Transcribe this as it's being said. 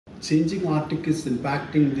changing Arctic is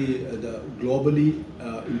impacting the globally,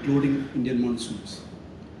 including Indian monsoons.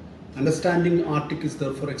 Understanding Arctic is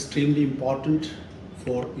therefore extremely important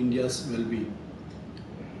for India's well-being.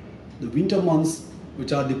 The winter months,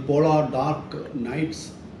 which are the polar dark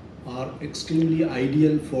nights, are extremely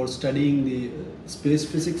ideal for studying the space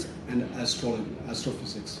physics and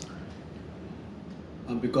astrophysics.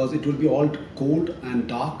 Because it will be all cold and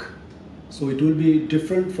dark, so it will be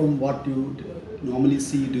different from what you normally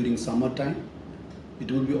see during summertime.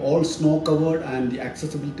 It will be all snow covered and the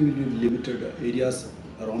accessibility will be limited areas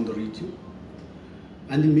around the region.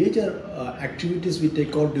 And the major activities we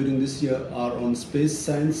take out during this year are on space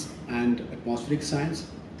science and atmospheric science.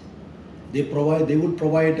 They would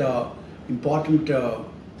provide important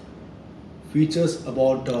features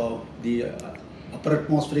about the upper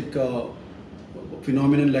atmospheric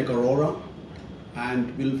phenomenon like aurora,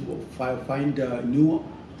 and will find new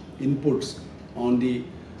inputs on the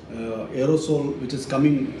aerosol which is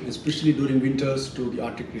coming especially during winters to the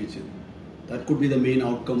Arctic region. That could be the main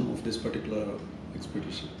outcome of this particular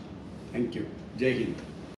expedition. Thank you. Jai Hind.